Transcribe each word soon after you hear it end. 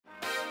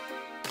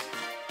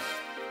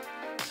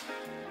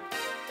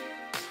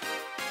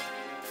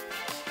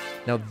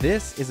Now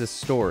this is a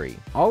story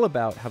all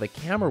about how the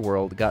camera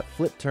world got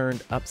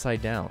flip-turned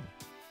upside down.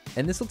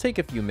 And this will take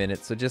a few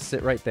minutes, so just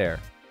sit right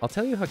there. I'll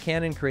tell you how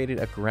Canon created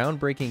a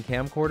groundbreaking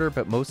camcorder,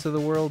 but most of the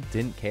world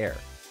didn't care.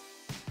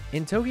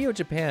 In Tokyo,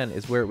 Japan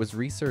is where it was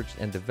researched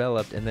and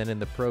developed, and then in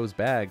the pros'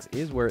 bags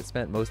is where it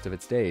spent most of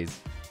its days.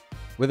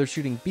 Whether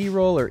shooting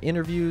B-roll or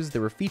interviews,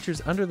 there were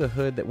features under the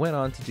hood that went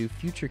on to do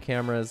future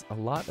cameras a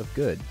lot of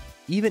good.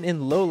 Even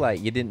in low light,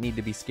 you didn't need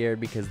to be scared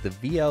because the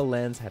VL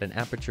lens had an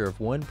aperture of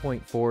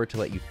 1.4 to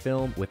let you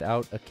film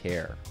without a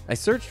care. I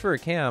searched for a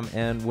cam,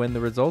 and when the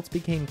results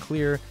became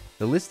clear,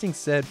 the listing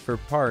said for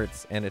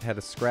parts, and it had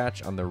a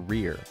scratch on the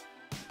rear.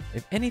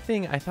 If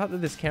anything, I thought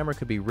that this camera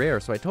could be rare,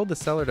 so I told the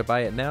seller to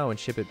buy it now and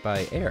ship it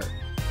by air.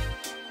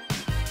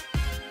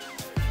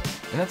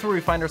 And that's where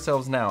we find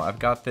ourselves now. I've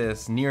got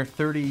this near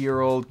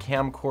 30-year-old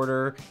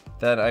camcorder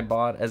that I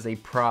bought as a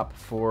prop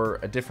for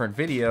a different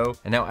video,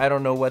 and now I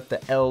don't know what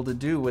the L to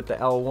do with the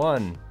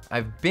L1.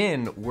 I've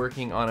been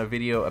working on a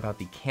video about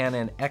the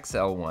Canon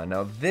XL1.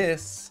 Now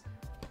this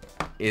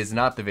is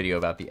not the video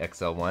about the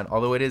XL1,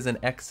 although it is an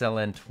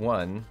excellent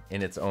one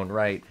in its own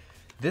right.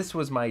 This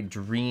was my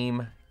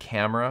dream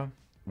camera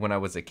when I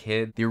was a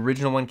kid. The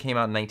original one came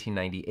out in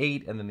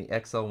 1998, and then the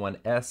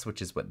XL1S,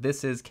 which is what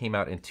this is, came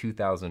out in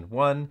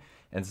 2001.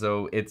 And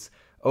so it's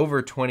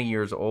over 20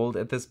 years old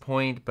at this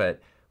point, but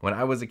when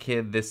I was a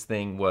kid, this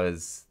thing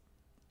was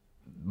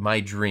my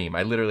dream.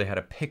 I literally had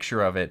a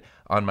picture of it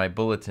on my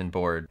bulletin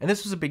board. And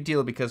this was a big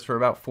deal because for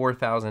about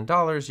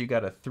 $4,000, you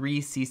got a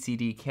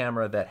 3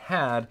 camera that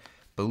had,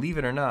 believe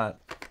it or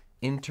not,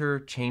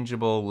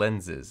 interchangeable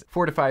lenses.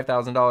 $4,000 to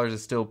 $5,000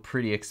 is still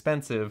pretty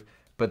expensive,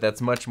 but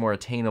that's much more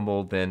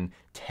attainable than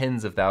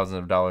tens of thousands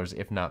of dollars,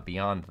 if not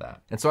beyond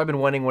that. And so I've been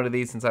wanting one of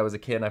these since I was a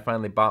kid, and I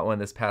finally bought one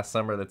this past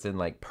summer that's in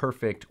like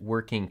perfect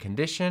working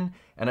condition.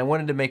 And I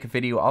wanted to make a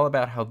video all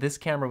about how this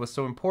camera was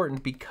so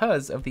important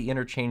because of the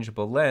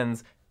interchangeable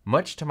lens.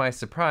 Much to my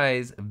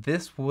surprise,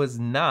 this was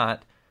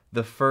not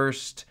the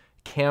first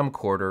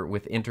camcorder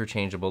with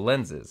interchangeable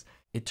lenses.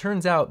 It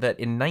turns out that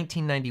in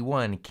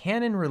 1991,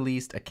 Canon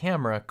released a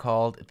camera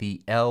called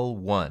the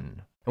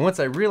L1. And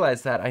once I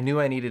realized that, I knew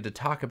I needed to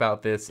talk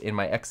about this in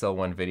my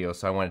XL1 video,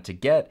 so I wanted to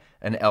get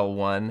an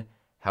L1.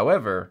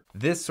 However,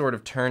 this sort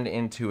of turned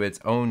into its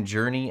own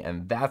journey,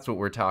 and that's what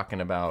we're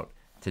talking about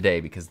today,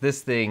 because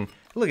this thing,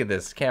 look at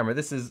this camera.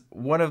 This is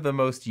one of the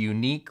most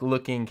unique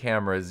looking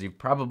cameras you've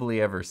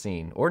probably ever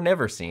seen, or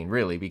never seen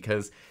really,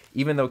 because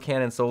even though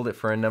Canon sold it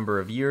for a number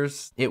of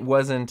years, it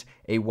wasn't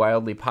a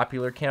wildly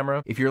popular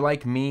camera. If you're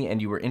like me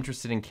and you were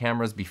interested in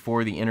cameras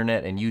before the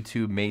internet and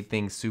YouTube made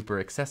things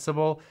super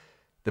accessible,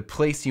 the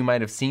place you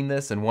might have seen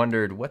this and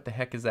wondered, what the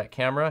heck is that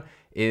camera,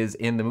 is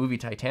in the movie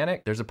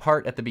Titanic. There's a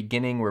part at the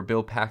beginning where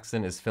Bill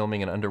Paxton is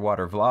filming an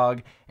underwater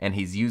vlog, and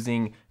he's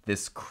using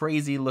this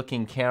crazy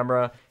looking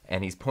camera,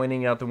 and he's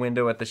pointing out the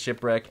window at the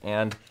shipwreck,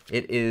 and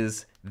it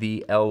is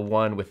the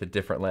L1 with a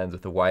different lens,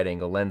 with a wide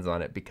angle lens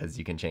on it, because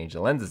you can change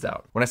the lenses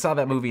out. When I saw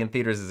that movie in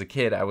theaters as a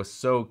kid, I was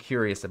so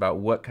curious about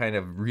what kind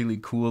of really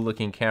cool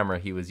looking camera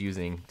he was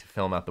using to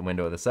film out the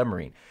window of the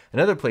submarine.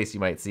 Another place you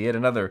might see it,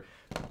 another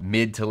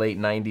mid to late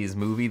 90s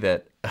movie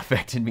that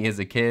affected me as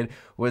a kid,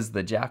 was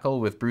The Jackal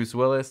with Bruce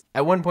Willis.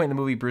 At one point in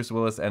the movie, Bruce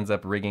Willis ends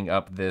up rigging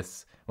up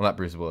this, well, not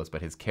Bruce Willis,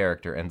 but his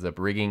character ends up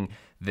rigging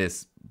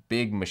this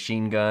big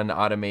machine gun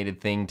automated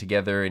thing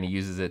together, and he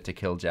uses it to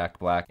kill Jack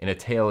Black in a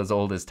tale as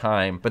old as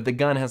time. But the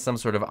gun has some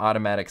sort of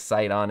automatic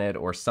sight on it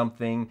or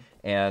something,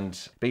 and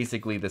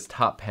basically this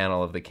top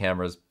panel of the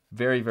camera is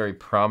very, very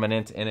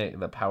prominent in it.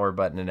 The power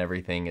button and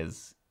everything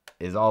is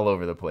all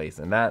over the place.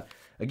 And that,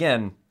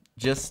 again,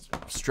 just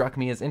struck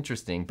me as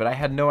interesting, but I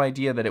had no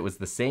idea that it was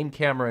the same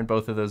camera in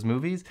both of those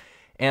movies.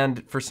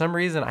 And for some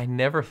reason, I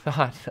never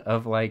thought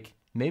of like,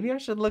 maybe I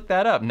should look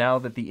that up now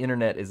that the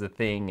internet is a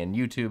thing and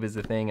YouTube is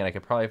a thing and I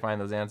could probably find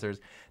those answers.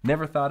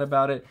 Never thought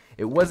about it.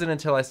 It wasn't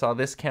until I saw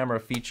this camera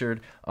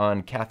featured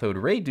on Cathode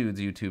Ray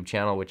Dude's YouTube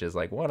channel, which is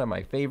like one of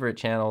my favorite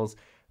channels.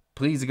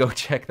 Please go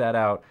check that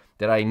out,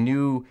 that I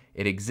knew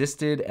it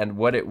existed and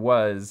what it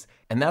was.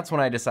 And that's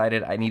when I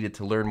decided I needed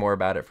to learn more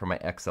about it for my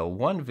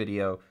XL1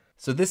 video.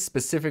 So this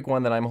specific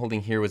one that I'm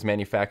holding here was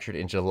manufactured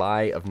in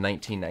July of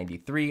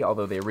 1993,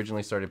 although they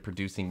originally started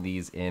producing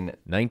these in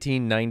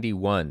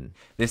 1991.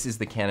 This is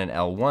the Canon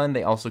L1.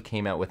 They also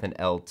came out with an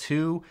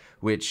L2,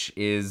 which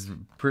is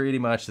pretty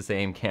much the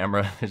same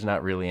camera. There's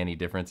not really any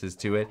differences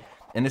to it.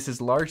 And this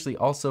is largely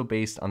also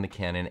based on the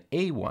Canon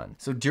A1.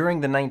 So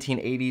during the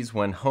 1980s,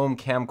 when home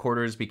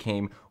camcorders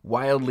became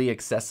wildly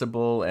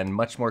accessible and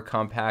much more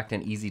compact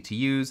and easy to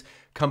use,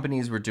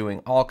 companies were doing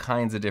all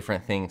kinds of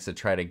different things to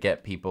try to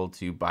get people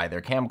to buy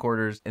their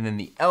camcorders. And then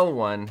the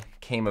L1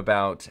 came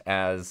about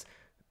as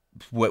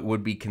what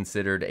would be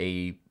considered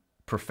a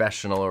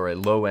professional or a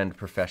low-end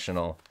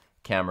professional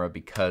camera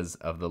because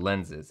of the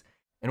lenses.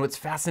 And what's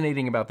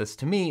fascinating about this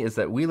to me is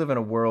that we live in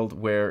a world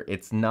where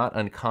it's not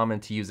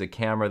uncommon to use a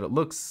camera that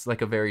looks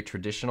like a very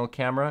traditional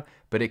camera,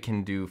 but it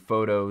can do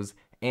photos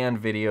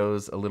and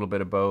videos, a little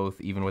bit of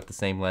both, even with the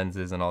same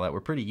lenses and all that.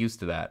 We're pretty used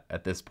to that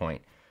at this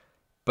point.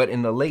 But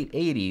in the late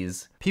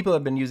 80s, people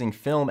have been using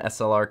film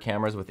SLR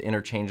cameras with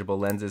interchangeable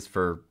lenses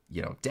for,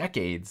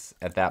 decades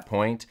at that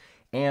point.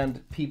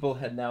 And people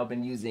had now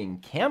been using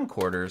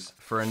camcorders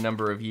for a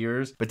number of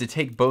years. But to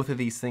take both of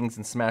these things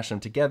and smash them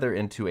together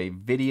into a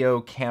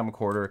video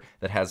camcorder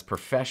that has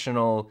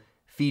professional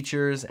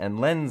features and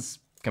lens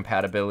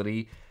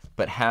compatibility,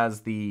 but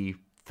has the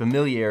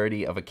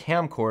familiarity of a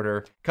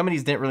camcorder,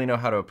 companies didn't really know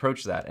how to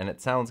approach that, and it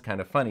sounds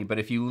kind of funny, but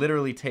if you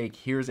literally take,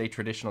 here's a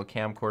traditional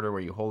camcorder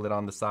where you hold it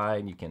on the side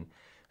and you can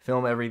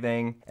film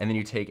everything, and then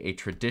you take a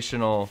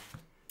traditional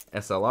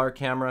SLR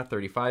camera,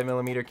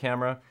 35mm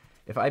camera,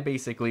 if I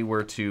basically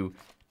were to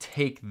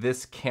take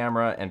this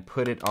camera and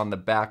put it on the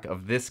back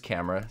of this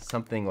camera,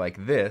 something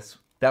like this,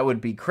 that would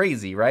be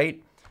crazy,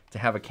 right? To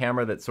have a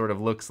camera that sort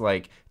of looks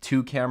like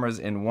two cameras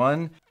in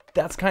one.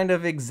 That's kind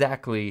of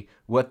exactly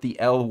what the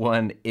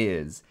L1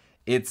 is.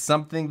 It's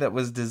something that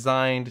was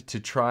designed to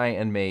try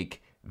and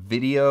make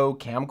video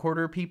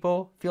camcorder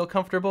people feel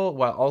comfortable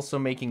while also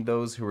making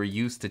those who are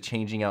used to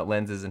changing out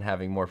lenses and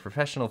having more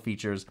professional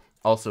features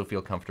also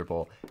feel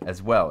comfortable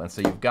as well. And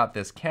so you've got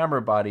this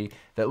camera body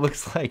that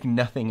looks like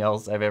nothing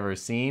else I've ever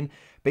seen.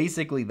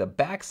 Basically, the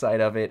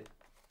backside of it,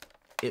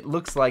 it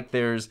looks like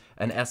there's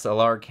an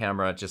SLR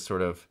camera just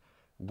sort of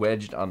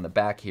wedged on the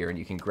back here, and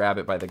you can grab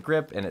it by the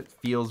grip, and it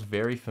feels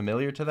very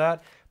familiar to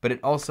that, but it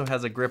also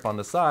has a grip on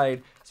the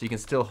side, so you can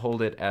still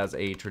hold it as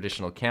a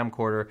traditional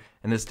camcorder,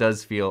 and this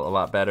does feel a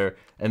lot better.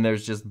 And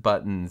there's just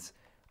buttons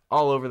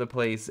all over the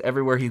place.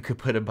 Everywhere you could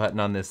put a button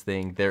on this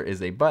thing, there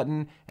is a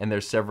button, and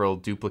there's several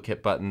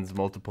duplicate buttons,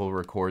 multiple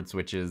record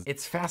switches.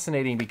 It's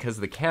fascinating because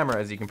the camera,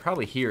 as you can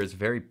probably hear, is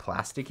very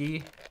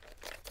plasticky.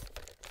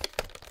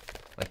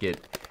 Like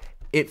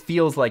it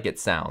feels like it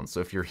sounds.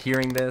 So if you're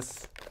hearing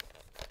this,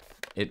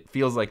 it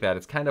feels like that.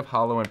 It's kind of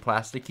hollow and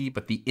plasticky,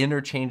 but the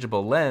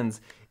interchangeable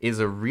lens is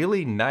a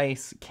really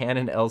nice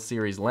Canon L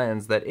series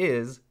lens that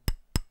is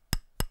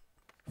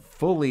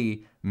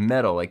fully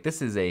metal. Like,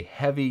 this is a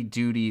heavy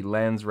duty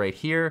lens right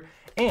here.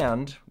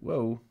 And,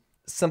 whoa,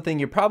 something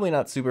you're probably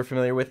not super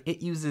familiar with,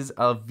 it uses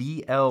a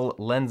VL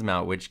lens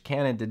mount, which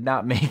Canon did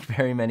not make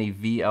very many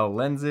VL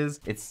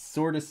lenses. It's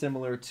sort of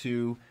similar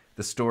to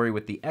the story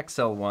with the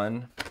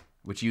XL1,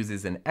 which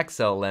uses an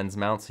XL lens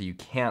mount, so you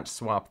can't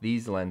swap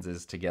these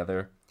lenses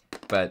together,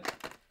 but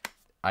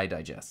I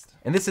digest.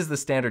 And this is the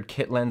standard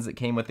kit lens that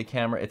came with the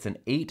camera. It's an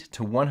 8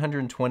 to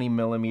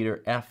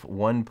 120mm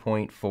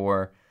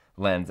f1.4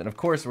 lens. And of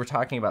course, we're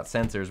talking about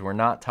sensors. We're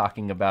not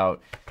talking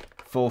about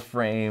full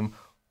frame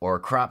or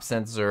crop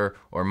sensor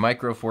or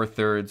micro four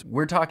thirds.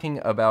 We're talking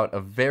about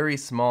a very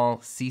small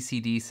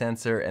CCD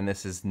sensor, and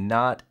this is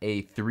not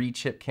a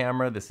 3-chip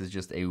camera. This is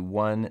just a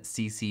 1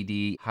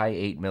 CCD high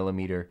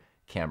 8mm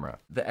camera.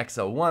 The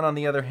XL1, on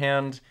the other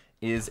hand,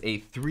 is a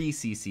 3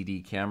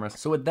 CCD camera.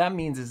 So what that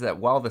means is that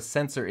while the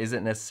sensor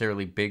isn't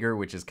necessarily bigger,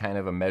 which is kind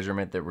of a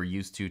measurement that we're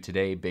used to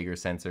today, bigger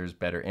sensors,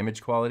 better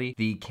image quality,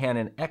 the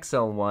Canon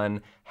XL1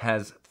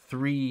 has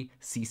 3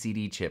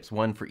 CCD chips,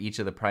 one for each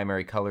of the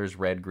primary colors,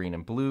 red, green,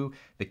 and blue.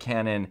 The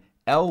Canon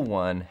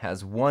L1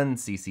 has 1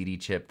 CCD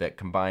chip that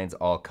combines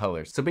all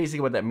colors. So basically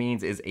what that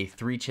means is a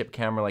 3-chip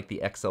camera like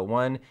the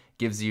XL1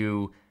 gives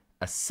you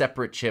a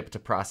separate chip to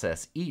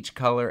process each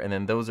color, and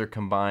then those are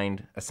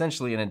combined,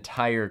 essentially an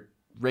entire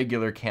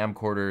regular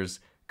camcorder's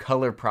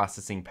color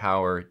processing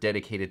power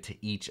dedicated to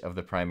each of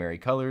the primary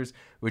colors,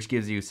 which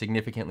gives you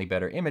significantly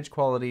better image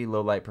quality,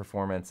 low light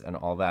performance, and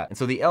all that. And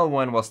so the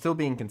L1, while still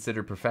being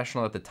considered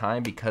professional at the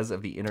time because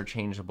of the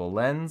interchangeable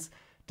lens,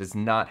 does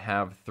not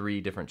have 3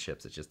 different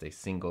chips. It's just a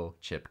single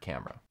chip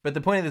camera. But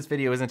the point of this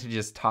video isn't to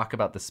just talk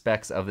about the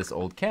specs of this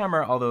old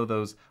camera, although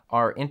those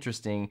are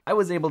interesting. I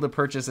was able to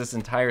purchase this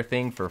entire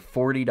thing for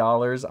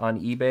 $40 on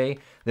eBay.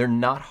 They're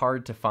not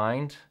hard to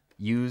find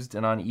used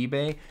and on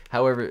eBay.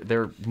 However,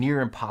 they're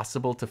near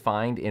impossible to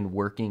find in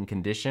working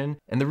condition.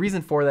 And the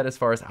reason for that, as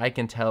far as I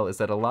can tell, is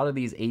that a lot of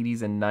these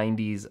 80s and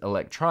 90s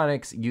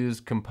electronics use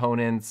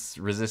components,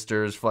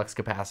 resistors, flux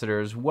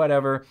capacitors,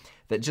 whatever,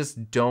 that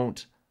just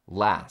don't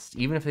last,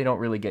 even if they don't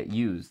really get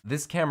used.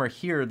 This camera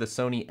here, the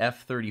Sony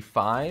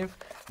f35,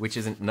 which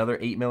is another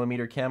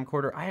 8mm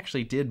camcorder, I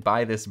actually did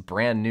buy this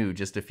brand new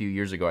just a few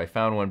years ago. I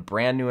found one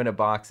brand new in a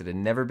box. It had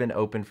never been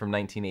opened from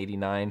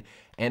 1989,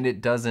 and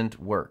it doesn't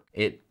work.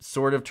 It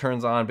sort of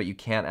turns on, but you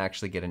can't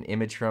actually get an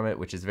image from it,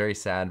 which is very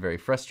sad, very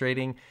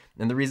frustrating.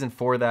 And the reason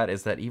for that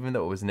is that even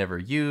though it was never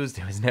used,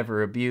 it was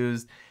never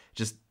abused,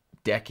 just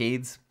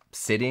decades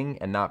sitting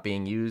and not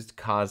being used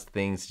caused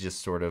things to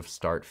just sort of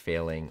start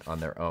failing on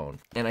their own.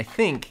 And I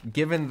think,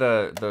 given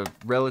the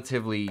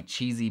relatively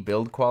cheesy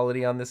build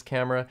quality on this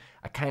camera,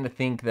 I kind of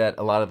think that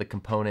a lot of the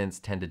components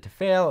tended to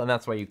fail, and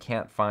that's why you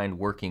can't find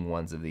working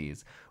ones of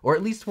these, or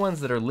at least ones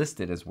that are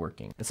listed as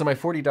working. And so my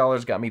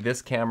 $40 got me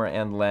this camera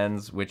and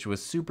lens, which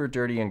was super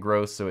dirty and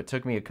gross, so it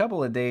took me a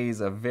couple of days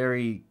of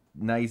very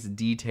nice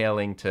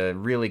detailing to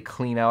really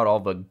clean out all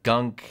the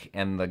gunk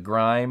and the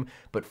grime.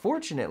 But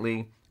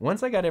fortunately,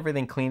 once I got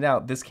everything cleaned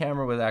out, this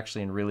camera was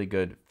actually in really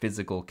good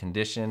physical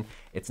condition.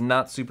 It's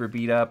not super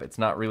beat up, it's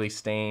not really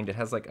stained. It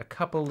has like a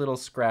couple little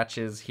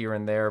scratches here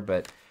and there,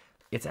 but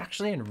it's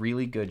actually in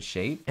really good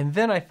shape. And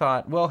then I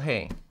thought, well,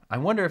 hey, I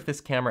wonder if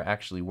this camera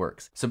actually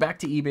works. So back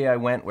to eBay I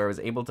went, where I was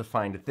able to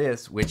find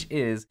this, which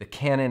is the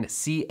Canon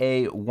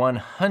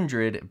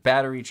CA100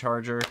 battery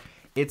charger.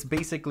 It's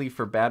basically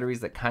for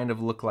batteries that kind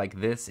of look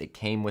like this. It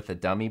came with a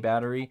dummy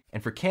battery.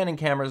 And for Canon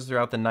cameras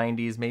throughout the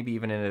 90s, maybe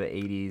even into the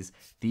 80s,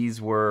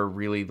 these were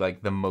really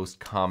like the most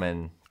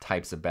common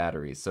types of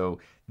batteries. So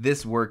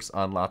this works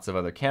on lots of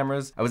other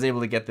cameras. I was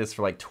able to get this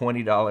for like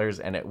 $20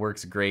 and it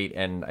works great.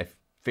 And I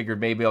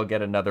figured maybe I'll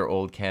get another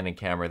old Canon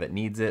camera that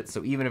needs it.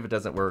 So even if it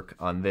doesn't work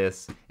on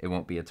this, it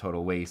won't be a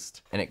total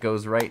waste. And it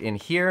goes right in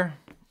here.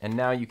 And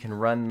now you can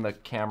run the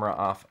camera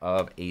off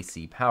of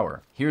AC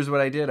power. Here's what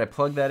I did. I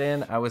plugged that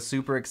in. I was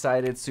super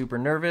excited, super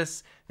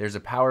nervous. There's a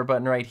power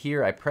button right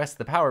here. I pressed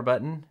the power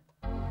button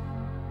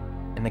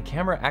and the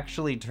camera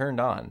actually turned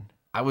on.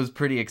 I was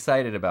pretty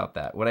excited about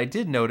that. What I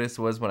did notice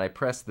was when I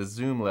pressed the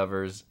zoom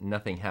levers,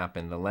 nothing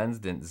happened. The lens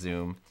didn't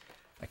zoom.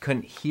 I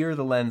couldn't hear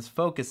the lens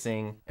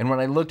focusing, and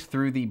when I looked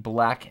through the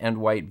black and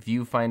white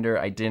viewfinder,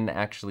 I didn't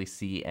actually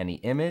see any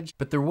image,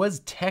 but there was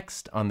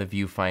text on the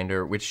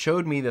viewfinder which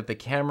showed me that the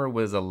camera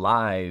was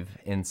alive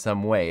in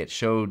some way. It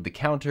showed the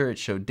counter, it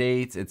showed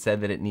dates, it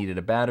said that it needed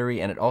a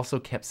battery, and it also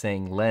kept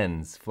saying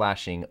lens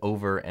flashing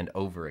over and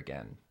over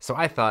again. So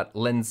I thought,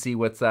 let's see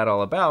what's that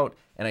all about,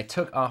 and I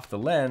took off the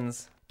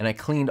lens, and I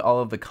cleaned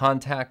all of the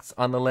contacts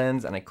on the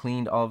lens, and I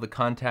cleaned all of the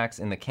contacts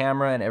in the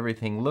camera, and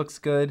everything looks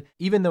good.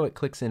 Even though it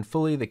clicks in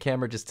fully, the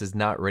camera just does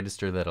not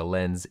register that a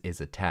lens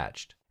is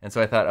attached. And so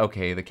I thought,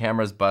 okay, the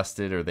camera's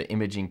busted, or the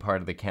imaging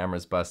part of the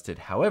camera's busted.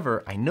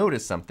 However, I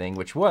noticed something,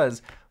 which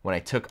was when I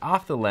took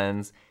off the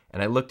lens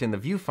and I looked in the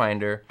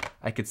viewfinder,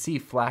 I could see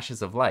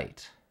flashes of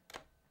light.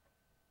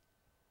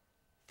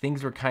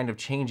 Things were kind of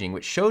changing,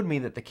 which showed me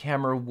that the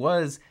camera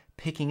was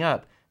picking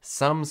up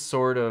some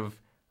sort of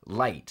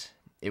light.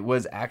 It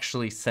was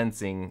actually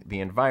sensing the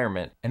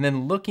environment. And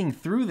then looking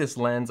through this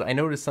lens, I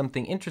noticed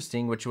something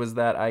interesting, which was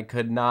that I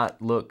could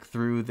not look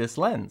through this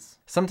lens.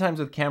 Sometimes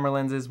with camera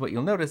lenses, what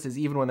you'll notice is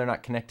even when they're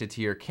not connected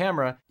to your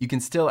camera, you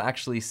can still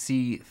actually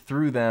see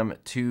through them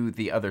to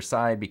the other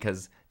side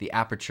because the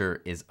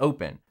aperture is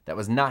open. That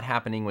was not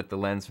happening with the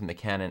lens from the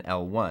Canon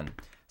L1.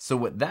 So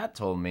what that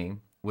told me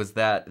was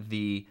that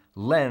the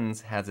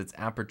lens has its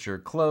aperture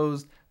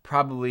closed,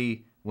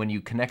 probably when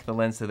you connect the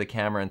lens to the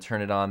camera and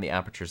turn it on, the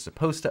aperture is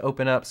supposed to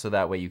open up so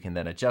that way you can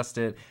then adjust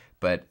it.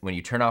 But when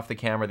you turn off the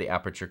camera, the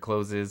aperture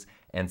closes.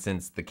 And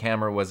since the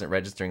camera wasn't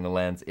registering the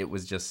lens, it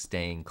was just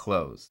staying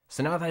closed.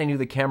 So now that I knew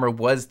the camera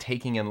was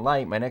taking in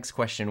light, my next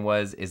question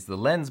was, is the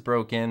lens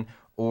broken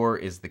or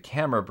is the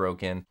camera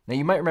broken? Now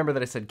you might remember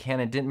that I said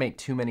Canon didn't make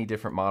too many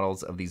different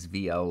models of these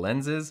VL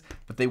lenses,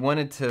 but they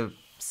wanted to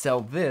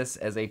sell this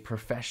as a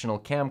professional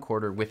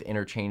camcorder with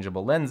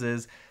interchangeable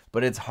lenses.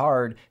 But it's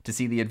hard to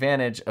see the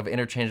advantage of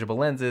interchangeable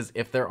lenses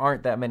if there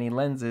aren't that many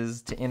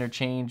lenses to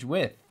interchange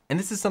with. And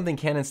this is something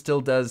Canon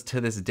still does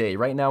to this day.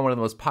 Right now, one of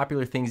the most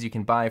popular things you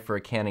can buy for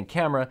a Canon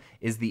camera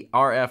is the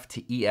RF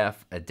to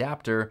EF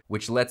adapter,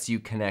 which lets you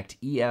connect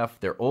EF,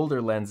 their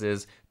older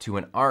lenses, to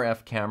an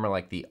RF camera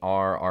like the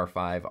R,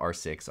 R5,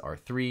 R6,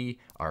 R3,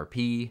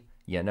 RP,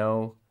 you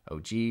know,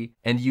 OG,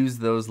 and use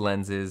those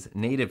lenses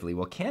natively.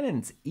 Well,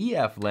 Canon's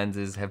EF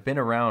lenses have been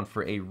around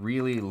for a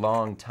really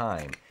long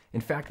time.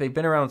 In fact, they've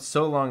been around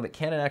so long that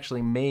Canon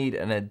actually made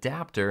an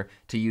adapter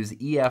to use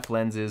EF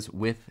lenses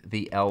with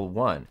the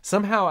L1.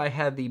 Somehow I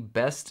had the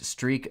best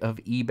streak of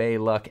eBay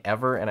luck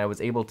ever, and I was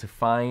able to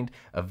find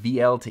a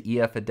VL to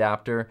EF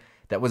adapter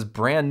that was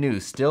brand new,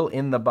 still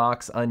in the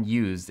box,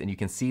 unused, and you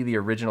can see the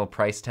original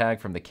price tag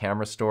from the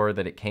camera store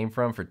that it came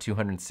from for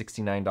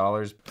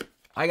 $269.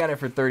 I got it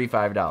for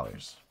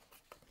 $35.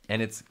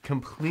 And it's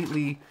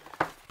completely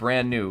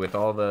brand new with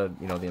all the,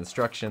 the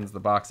instructions, the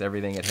box,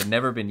 everything. It had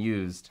never been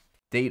used.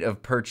 Date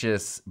of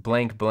purchase,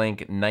 blank,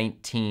 blank,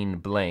 19,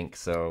 blank.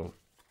 So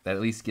that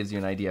at least gives you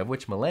an idea of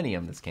which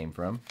millennium this came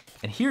from.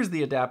 And here's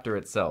the adapter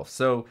itself.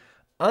 So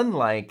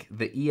unlike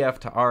the EF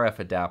to RF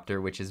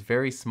adapter, which is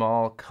very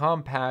small,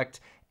 compact,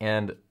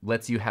 and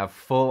lets you have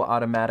full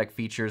automatic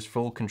features,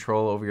 full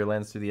control over your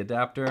lens through the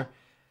adapter,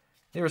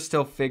 they were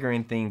still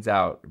figuring things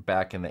out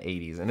back in the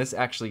 80s. And this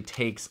actually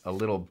takes a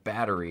little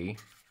battery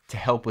to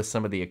help with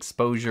some of the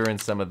exposure and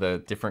some of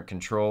the different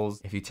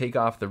controls. If you take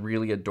off the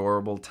really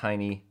adorable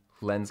tiny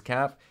lens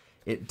cap,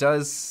 it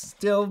does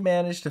still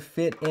manage to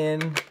fit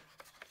in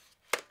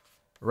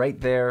right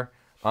there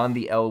on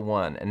the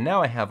L1. And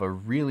now I have a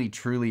really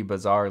truly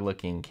bizarre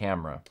looking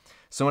camera.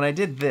 So when I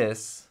did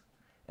this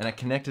and I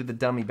connected the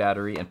dummy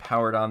battery and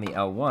powered on the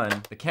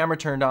L1, the camera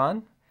turned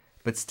on,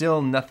 but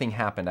still nothing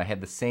happened. I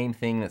had the same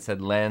thing that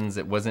said lens.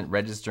 It wasn't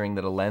registering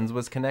that a lens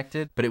was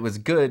connected, but it was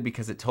good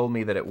because it told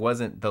me that it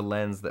wasn't the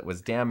lens that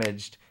was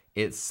damaged.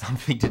 It's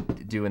something to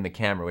do in the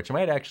camera, which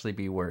might actually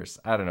be worse.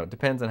 I don't know, it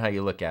depends on how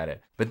you look at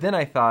it. But then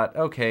I thought,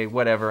 okay,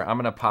 whatever, I'm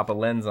gonna pop a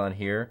lens on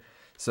here.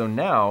 So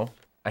now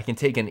I can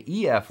take an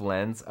EF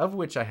lens, of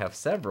which I have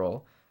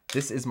several.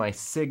 This is my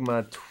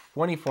Sigma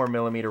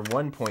 24mm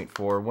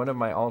 1.4, one of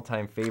my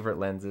all-time favorite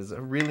lenses.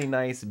 A really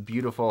nice,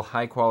 beautiful,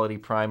 high-quality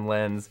prime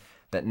lens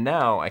that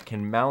now I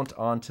can mount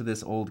onto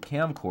this old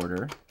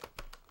camcorder.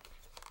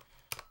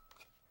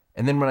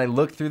 And then when I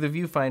look through the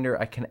viewfinder,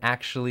 I can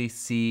actually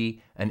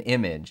see an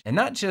image. And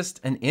not just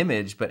an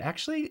image, but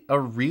actually a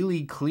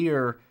really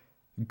clear,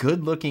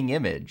 good-looking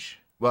image.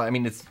 Well, I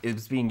mean,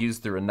 it's being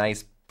used through a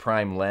nice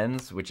prime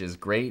lens, which is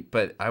great,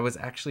 but I was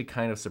actually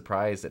kind of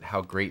surprised at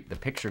how great the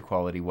picture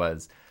quality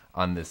was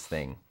on this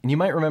thing. And you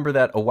might remember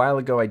that a while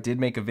ago I did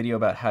make a video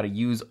about how to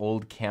use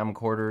old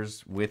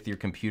camcorders with your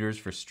computers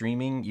for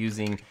streaming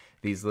using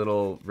these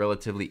little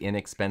relatively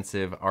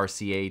inexpensive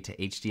RCA to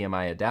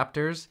HDMI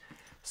adapters.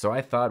 So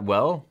I thought,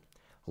 well,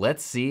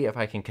 let's see if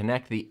I can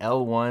connect the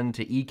L1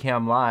 to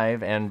Ecamm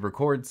Live and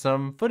record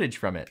some footage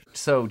from it.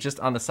 So just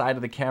on the side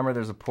of the camera,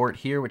 there's a port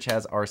here which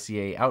has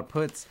RCA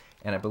outputs,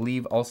 and I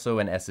believe also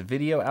an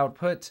S-Video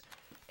output.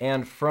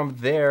 And from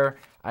there,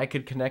 I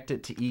could connect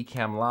it to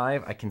Ecamm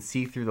Live. I can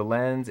see through the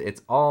lens.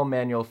 It's all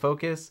manual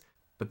focus,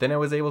 but then I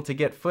was able to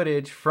get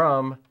footage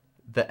from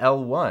the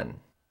L1.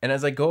 And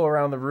as I go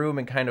around the room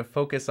and kind of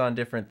focus on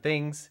different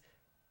things,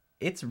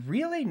 it's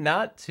really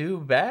not too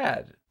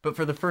bad. But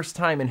for the first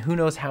time in who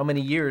knows how many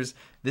years,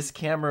 this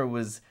camera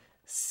was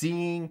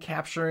seeing,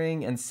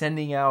 capturing, and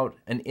sending out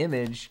an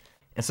image.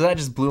 And so that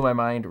just blew my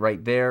mind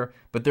right there.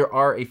 But there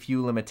are a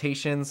few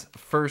limitations.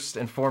 First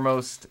and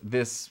foremost,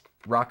 this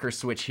rocker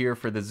switch here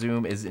for the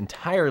zoom is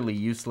entirely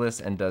useless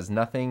and does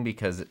nothing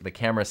because the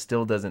camera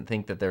still doesn't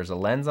think that there's a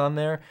lens on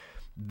there.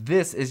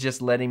 This is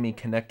just letting me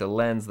connect a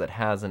lens that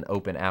has an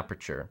open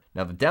aperture.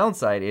 Now the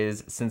downside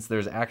is, since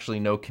there's actually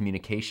no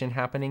communication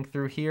happening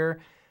through here,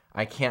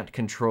 I can't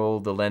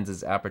control the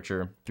lens's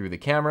aperture through the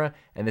camera,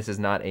 and this is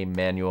not a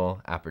manual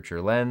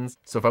aperture lens.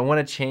 So if I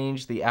want to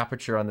change the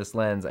aperture on this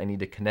lens, I need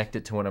to connect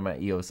it to one of my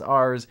EOS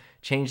Rs,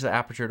 change the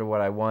aperture to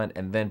what I want,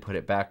 and then put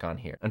it back on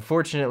here.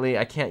 Unfortunately,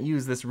 I can't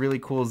use this really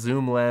cool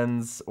zoom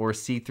lens or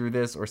see through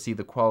this or see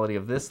the quality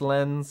of this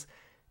lens.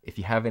 If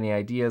you have any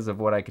ideas of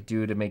what I could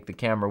do to make the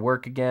camera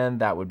work again,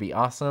 that would be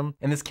awesome.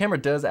 And this camera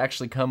does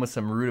actually come with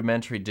some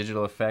rudimentary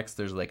digital effects.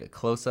 There's like a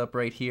close-up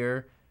right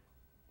here,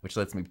 which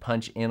lets me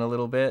punch in a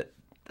little bit.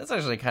 That's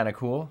actually kind of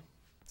cool,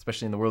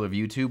 especially in the world of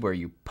YouTube where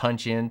you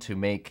punch in to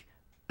make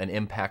an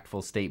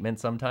impactful statement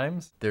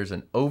sometimes. There's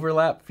an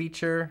overlap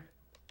feature,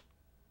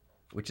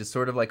 which is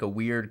sort of like a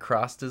weird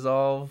cross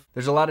dissolve.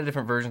 There's a lot of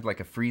different versions, like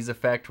a freeze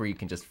effect where you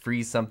can just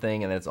freeze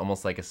something and then it's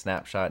almost like a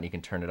snapshot and you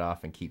can turn it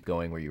off and keep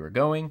going where you were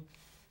going.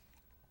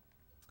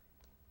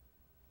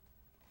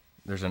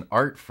 There's an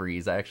art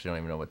freeze. I actually don't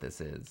even know what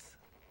this is.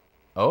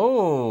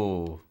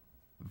 Oh,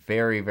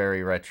 very,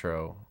 very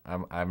retro.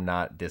 I'm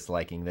not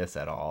disliking this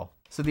at all.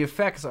 So the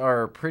effects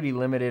are pretty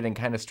limited and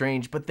kind of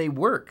strange, but they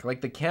work.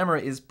 Like the camera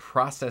is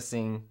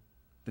processing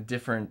the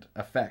different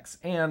effects.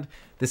 And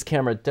this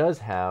camera does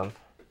have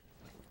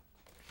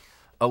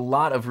a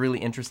lot of really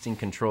interesting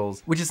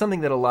controls, which is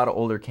something that a lot of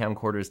older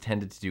camcorders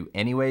tended to do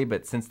anyway,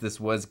 but since this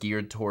was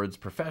geared towards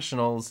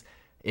professionals,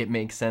 it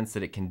makes sense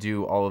that it can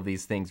do all of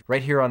these things.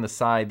 Right here on the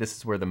side, this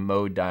is where the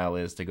mode dial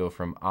is to go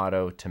from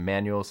auto to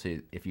manual. So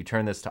if you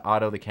turn this to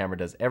auto, the camera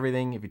does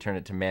everything. If you turn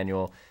it to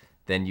manual,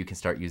 then you can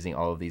start using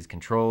all of these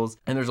controls.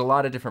 And there's a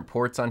lot of different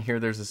ports on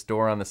here. There's this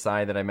door on the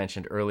side that I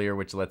mentioned earlier,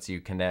 which lets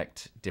you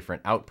connect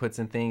different outputs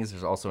and things.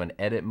 There's also an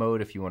edit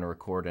mode if you want to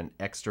record an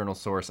external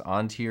source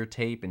onto your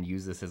tape and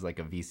use this as like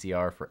a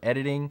VCR for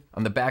editing.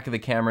 On the back of the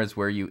camera is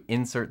where you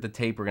insert the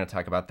tape. We're going to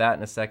talk about that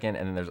in a second.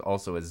 And then there's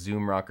also a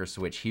zoom rocker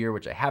switch here,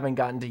 which I haven't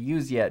gotten to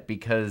use yet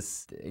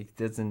because it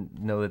doesn't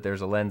know that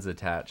there's a lens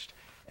attached.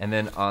 And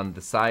then on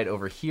the side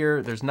over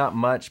here, there's not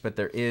much, but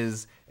there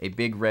is a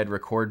big red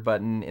record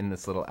button in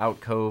this little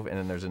alcove, and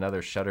then there's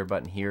another shutter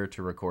button here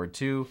to record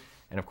too.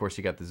 And of course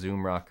you got the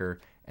zoom rocker,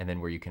 and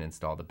then where you can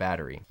install the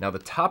battery. Now the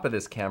top of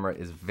this camera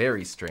is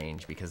very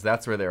strange because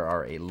that's where there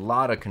are a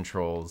lot of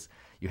controls.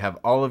 You have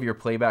all of your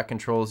playback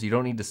controls. You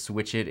don't need to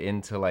switch it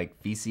into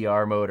like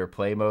VCR mode or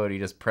play mode. You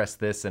just press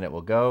this and it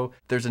will go.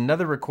 There's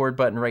another record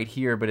button right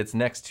here, but it's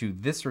next to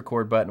this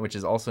record button, which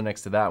is also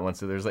next to that one.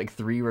 So there's like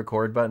 3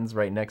 record buttons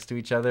right next to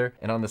each other.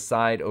 And on the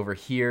side over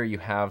here, you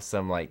have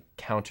some like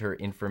counter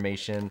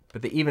information,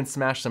 but they even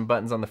smashed some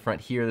buttons on the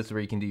front here. This is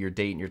where you can do your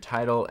date and your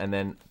title. And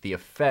then the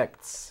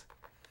effects,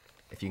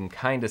 if you can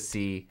kind of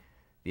see,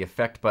 the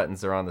effect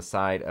buttons are on the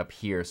side up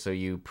here. So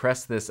you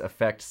press this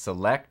effect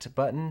select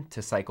button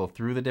to cycle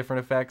through the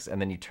different effects,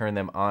 and then you turn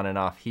them on and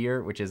off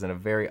here, which is in a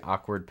very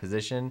awkward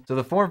position. So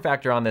the form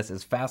factor on this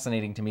is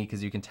fascinating to me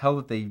because you can tell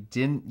that they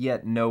didn't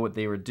yet know what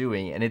they were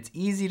doing. And it's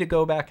easy to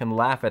go back and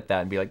laugh at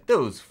that and be like,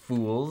 those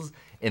fools.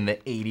 In the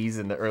 80s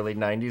and the early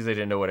 90s, they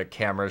didn't know what a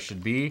camera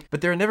should be. But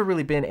there had never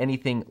really been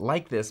anything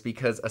like this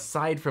because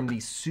aside from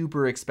these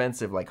super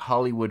expensive like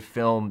Hollywood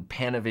film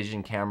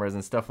Panavision cameras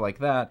and stuff like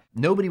that,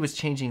 nobody was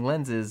changing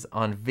lenses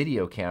on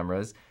video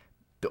cameras.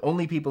 The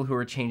only people who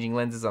were changing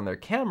lenses on their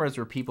cameras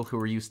were people who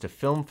were used to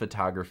film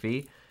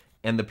photography,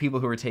 and the people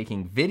who were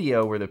taking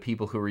video were the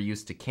people who were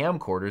used to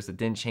camcorders that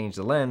didn't change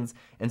the lens.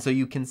 And so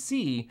you can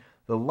see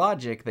the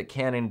logic that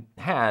Canon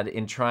had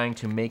in trying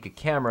to make a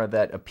camera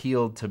that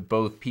appealed to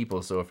both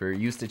people. So if you're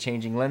used to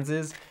changing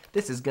lenses,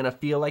 this is gonna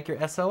feel like your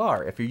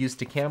SLR. If you're used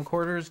to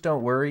camcorders,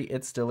 don't worry,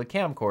 it's still a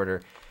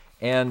camcorder.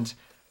 And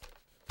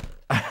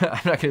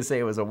I'm not gonna say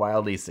it was a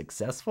wildly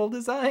successful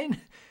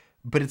design,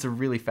 but it's a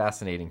really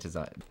fascinating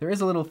design. There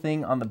is a little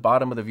thing on the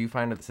bottom of the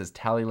viewfinder that says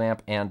tally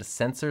lamp and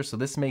sensor, so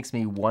this makes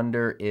me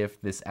wonder if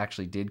this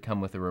actually did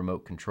come with a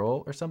remote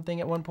control or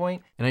something at one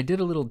point. And I did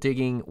a little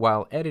digging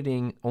while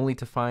editing, only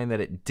to find that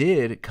it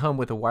did come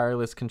with a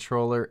wireless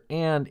controller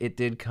and it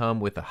did come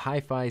with a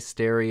hi-fi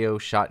stereo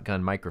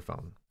shotgun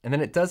microphone. And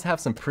then it does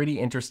have some pretty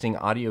interesting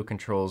audio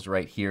controls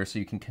right here. So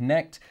you can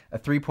connect a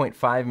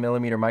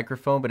 3.5mm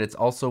microphone, but it's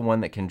also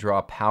one that can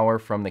draw power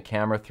from the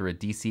camera through a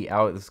DC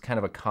out. This is kind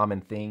of a common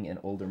thing in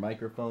older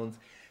microphones.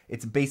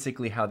 It's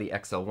basically how the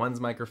XL1's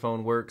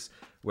microphone works,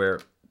 where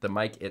the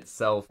mic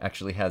itself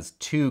actually has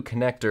two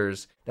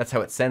connectors. That's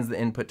how it sends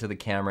the input to the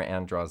camera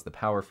and draws the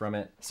power from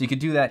it. So you could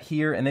do that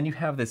here, and then you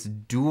have this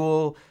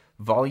dual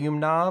volume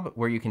knob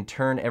where you can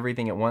turn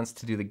everything at once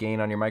to do the gain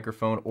on your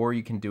microphone, or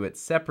you can do it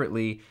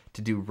separately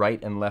to do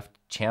right and left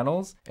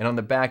channels. And on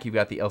the back, you've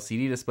got the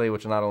LCD display,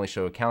 which will not only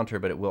show a counter,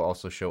 but it will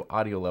also show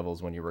audio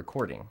levels when you're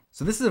recording.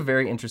 So this is a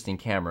very interesting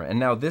camera. And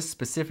now this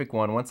specific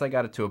one, once I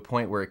got it to a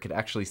point where it could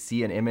actually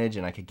see an image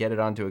and I could get it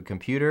onto a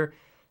computer,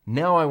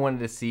 now I wanted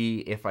to see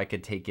if I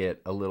could take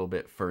it a little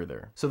bit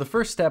further. So the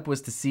first step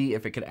was to see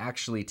if it could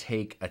actually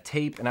take a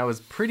tape. And I was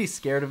pretty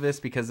scared of this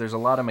because there's a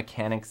lot of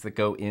mechanics that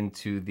go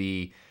into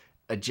the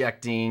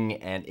ejecting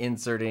and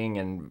inserting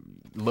and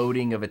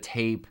loading of a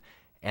tape.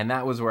 And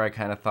that was where I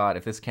kind of thought,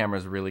 if this camera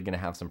is really gonna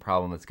have some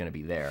problem, it's gonna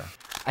be there.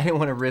 I didn't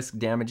wanna risk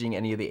damaging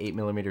any of the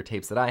 8mm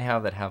tapes that I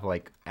have that have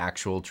like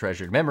actual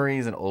treasured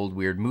memories and old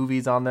weird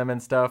movies on them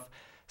and stuff.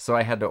 So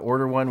I had to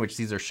order one, which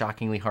these are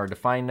shockingly hard to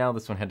find now.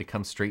 This one had to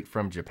come straight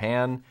from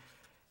Japan.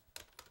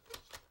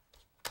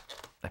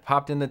 I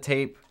popped in the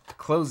tape,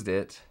 closed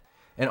it,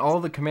 and all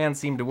the commands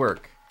seemed to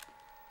work.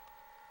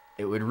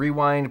 It would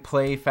rewind,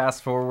 play,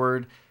 fast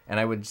forward, and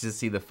I would just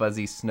see the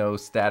fuzzy snow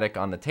static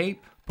on the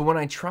tape. But when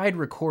I tried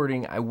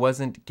recording, I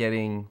wasn't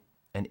getting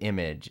an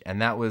image, and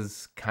that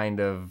was kind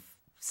of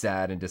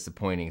sad and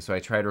disappointing. So I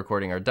tried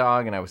recording our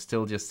dog, and I was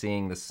still just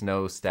seeing the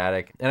snow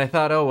static. And I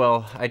thought, oh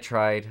well, I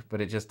tried,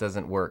 but it just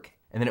doesn't work.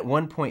 And then at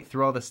one point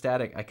through all the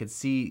static, I could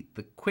see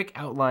the quick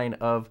outline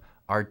of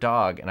our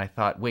dog, and I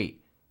thought,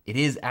 wait, it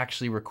is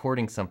actually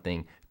recording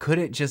something. Could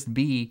it just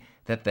be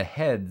that the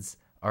heads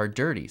are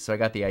dirty? So I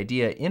got the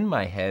idea in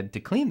my head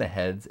to clean the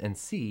heads and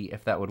see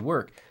if that would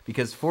work.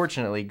 Because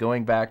fortunately,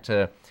 going back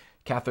to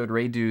Cathode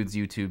Ray Dude's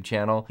YouTube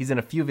channel, he's in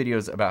a few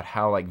videos about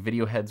how like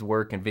video heads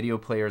work and video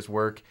players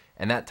work,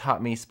 and that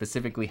taught me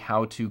specifically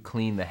how to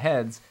clean the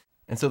heads.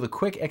 And so the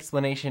quick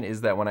explanation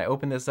is that when I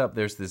open this up,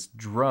 there's this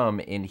drum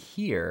in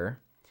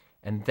here,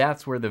 and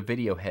that's where the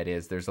video head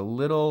is. There's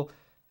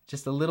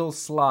just a little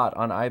slot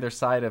on either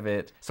side of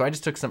it. So I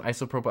just took some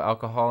isopropyl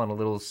alcohol and a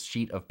little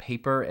sheet of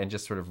paper and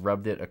just sort of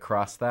rubbed it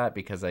across that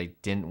because I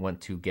didn't want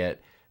to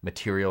get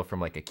material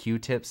from like a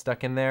Q-tip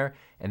stuck in there.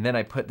 And then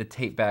I put the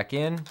tape back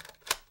in,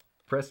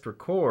 pressed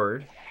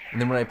record,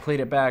 and then when I played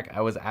it back,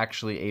 I was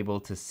actually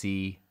able to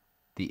see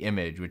the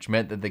image, which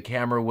meant that the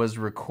camera was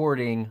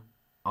recording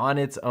on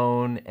its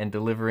own and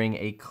delivering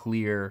a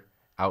clear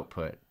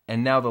output.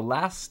 And now the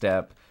last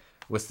step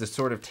was to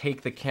sort of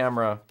take the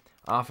camera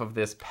off of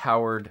this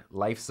powered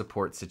life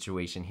support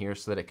situation here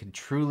so that it could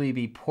truly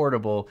be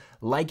portable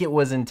like it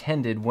was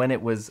intended when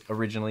it was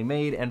originally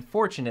made. And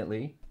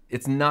fortunately,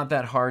 it's not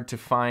that hard to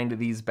find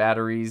these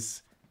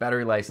batteries.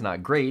 Battery life's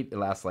not great. It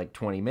lasts like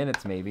 20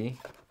 minutes maybe.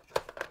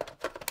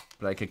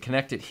 But I could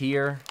connect it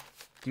here,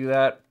 do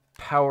that,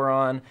 power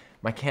on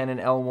my Canon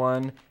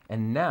L1,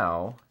 and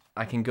now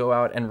I can go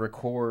out and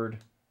record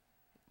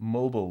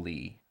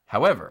mobilely.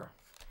 However,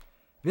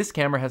 this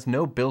camera has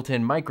no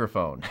built-in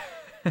microphone.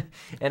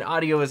 And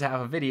audio is half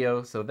a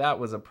video, so that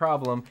was a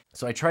problem.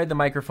 So I tried the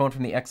microphone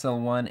from the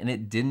XL1 and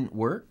it didn't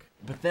work.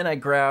 But then I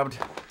grabbed,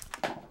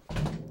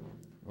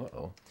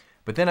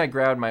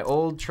 my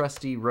old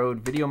trusty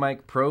Rode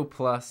VideoMic Pro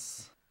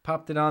Plus,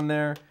 popped it on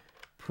there,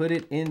 put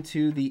it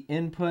into the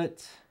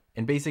input,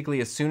 and basically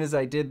as soon as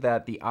I did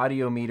that, the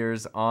audio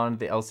meters on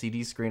the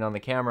LCD screen on the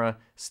camera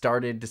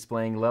started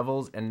displaying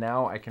levels, and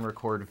now I can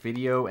record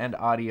video and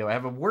audio. I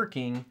have a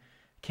working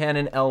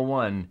Canon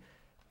L1,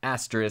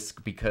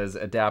 asterisk because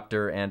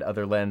adapter and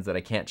other lens that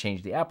I can't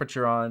change the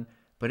aperture on,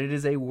 but it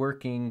is a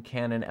working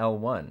Canon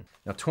L1.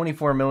 Now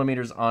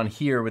 24mm on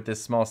here with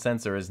this small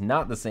sensor is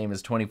not the same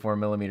as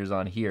 24mm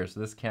on here, so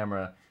this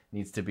camera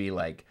needs to be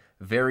like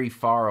very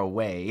far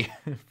away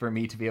for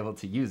me to be able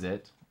to use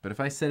it. But if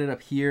I set it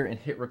up here and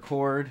hit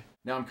record,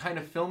 now I'm kind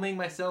of filming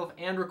myself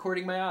and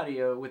recording my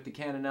audio with the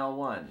Canon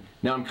L1.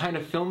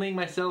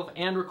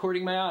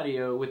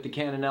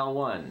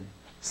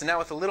 So now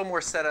with a little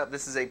more setup,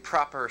 this is a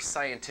proper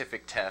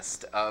scientific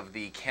test of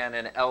the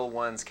Canon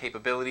L1's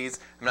capabilities.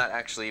 I'm not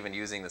actually even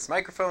using this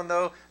microphone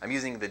though. I'm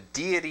using the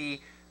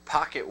Deity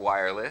Pocket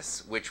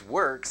Wireless, which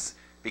works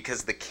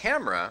because the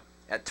camera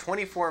At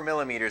 24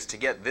 millimeters, to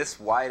get this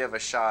wide of a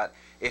shot,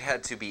 it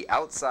had to be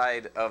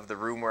outside of the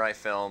room where I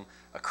film,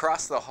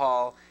 across the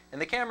hall, and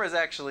the camera is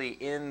actually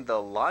in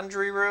the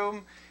laundry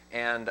room,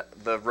 and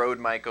the Rode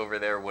mic over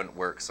there wouldn't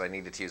work, so I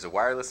needed to use a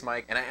wireless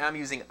mic. And I am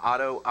using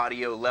auto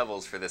audio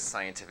levels for this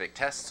scientific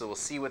test, so we'll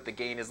see what the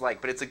gain is like.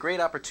 But it's a great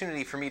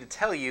opportunity for me to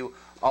tell you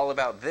all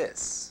about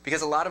this.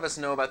 Because a lot of us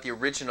know about the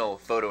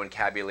original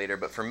photoencabulator,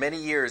 but for many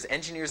years,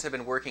 engineers have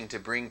been working to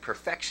bring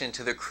perfection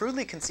to the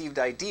crudely conceived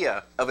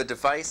idea of a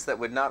device that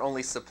would not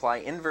only supply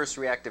inverse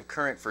reactive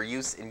current for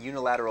use in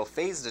unilateral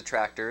phase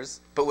detractors,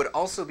 but would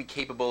also be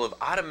capable of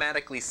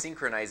automatically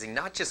synchronizing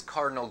not just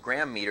cardinal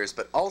gram meters,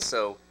 but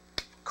also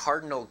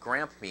cardinal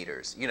Gramp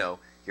meters, you know,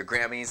 your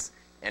Grammys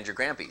and your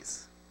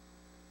Grampies.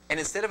 And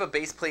instead of a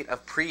base plate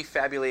of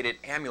prefabulated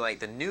amulite,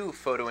 the new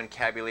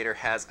photoencabulator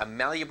has a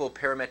malleable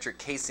parametric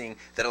casing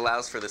that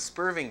allows for the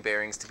spurving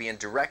bearings to be in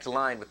direct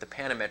line with the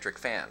panometric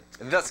fan.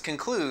 And thus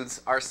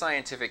concludes our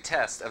scientific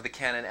test of the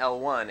Canon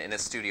L1 in a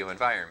studio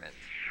environment.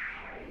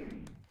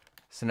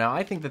 So now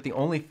I think that the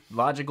only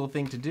logical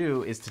thing to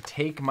do is to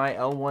take my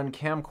L1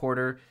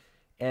 camcorder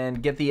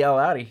and get the L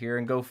out of here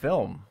and go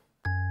film.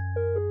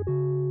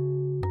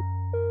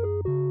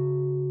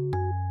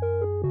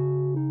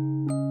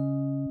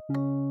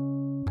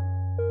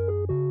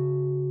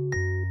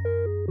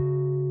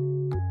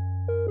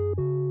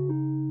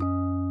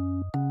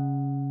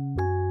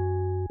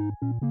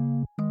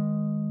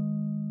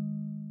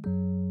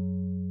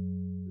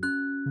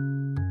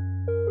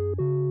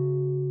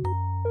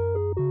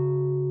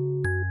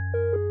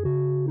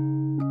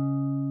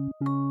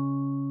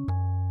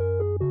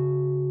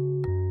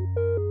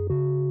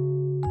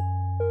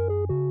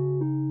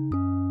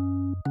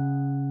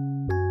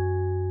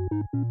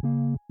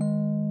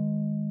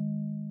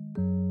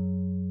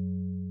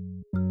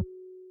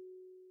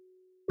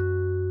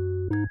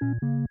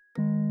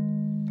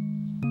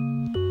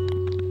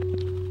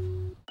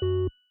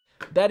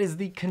 That is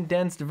the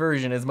condensed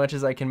version, as much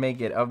as I can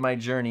make it, of my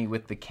journey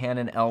with the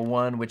Canon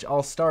L1, which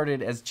all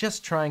started as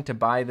just trying to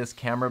buy this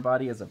camera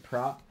body as a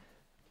prop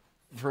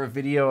for a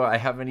video I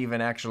haven't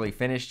even actually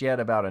finished yet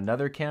about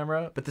another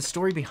camera. But the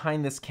story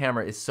behind this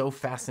camera is so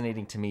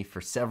fascinating to me for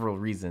several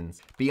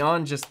reasons.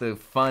 Beyond just the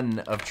fun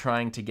of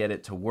trying to get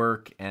it to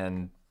work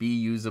and be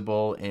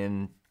usable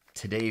in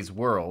today's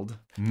world,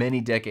 many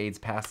decades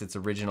past its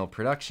original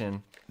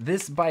production,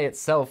 this by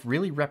itself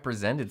really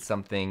represented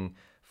something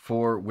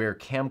for where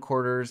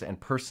camcorders and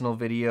personal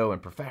video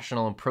and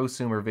professional and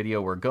prosumer video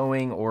were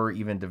going or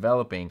even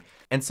developing.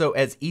 And so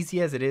as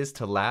easy as it is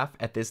to laugh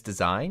at this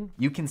design,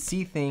 you can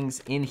see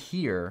things in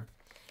here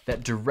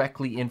that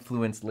directly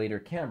influence later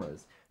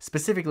cameras.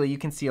 Specifically, you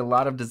can see a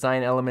lot of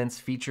design elements,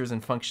 features,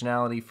 and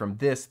functionality from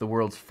this, the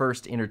world's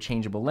first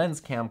interchangeable lens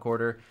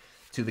camcorder,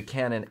 to the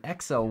Canon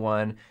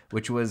XL1,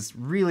 which was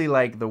really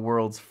like the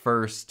world's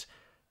first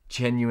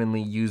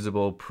genuinely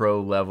usable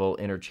pro-level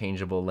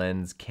interchangeable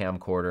lens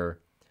camcorder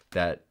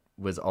that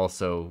was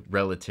also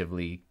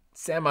relatively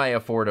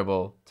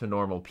semi-affordable to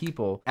normal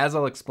people. As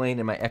I'll explain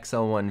in my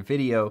XL1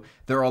 video,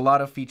 there are a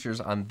lot of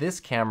features on this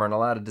camera and a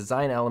lot of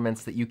design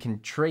elements that you can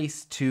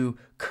trace to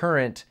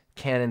current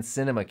Canon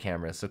cinema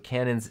cameras. So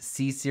Canon's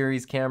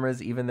C-series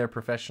cameras, even their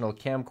professional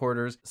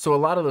camcorders. So a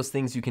lot of those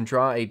things you can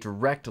draw a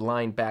direct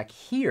line back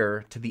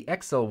here to the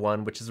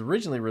XL1, which is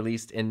originally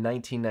released in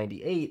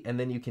 1998, and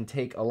then you can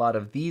take a lot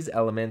of these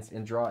elements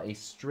and draw a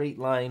straight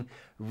line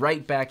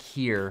right back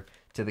here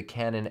to the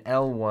Canon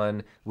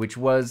L1, which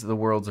was the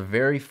world's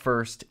very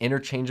first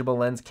interchangeable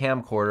lens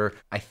camcorder.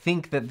 I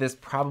think that this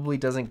probably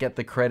doesn't get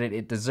the credit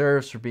it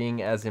deserves for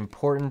being as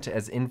important,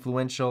 as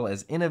influential,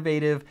 as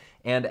innovative,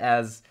 and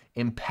as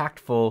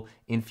impactful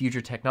in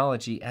future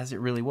technology as it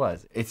really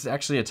was. It's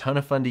actually a ton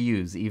of fun to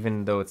use,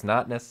 even though it's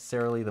not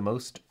necessarily the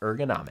most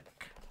ergonomic.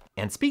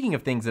 And speaking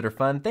of things that are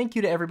fun, thank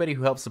you to everybody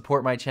who helps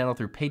support my channel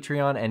through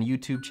Patreon and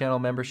YouTube channel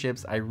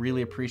memberships. I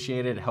really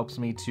appreciate it. It helps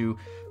me to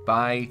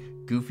buy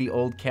goofy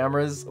old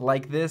cameras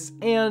like this.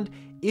 And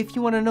if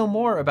you want to know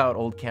more about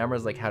old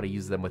cameras, like how to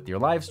use them with your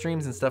live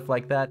streams and stuff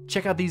like that,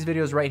 check out these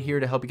videos right here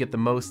to help you get the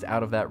most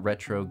out of that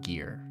retro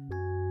gear.